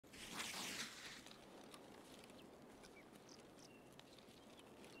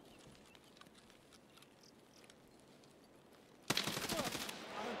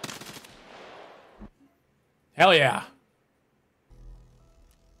Hell yeah.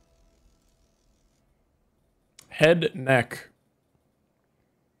 Head, neck.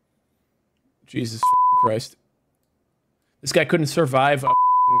 Jesus Christ. This guy couldn't survive a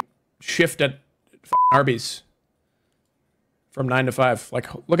shift at Arby's from 9 to 5.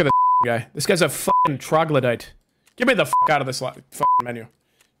 Like, look at this guy. This guy's a fucking troglodyte. Get me the fuck out of this fucking menu.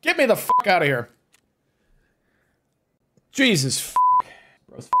 Get me the fuck out of here. Jesus.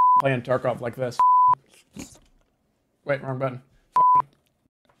 Bro's playing Tarkov like this. Wait, wrong button.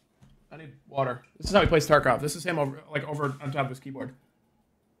 I need water. This is how he plays Tarkov. This is him over on top of his keyboard.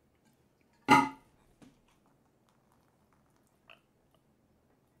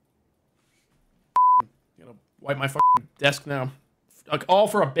 Wipe my fucking desk now. Like, all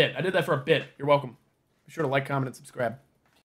for a bit. I did that for a bit. You're welcome. Be sure to like, comment, and subscribe.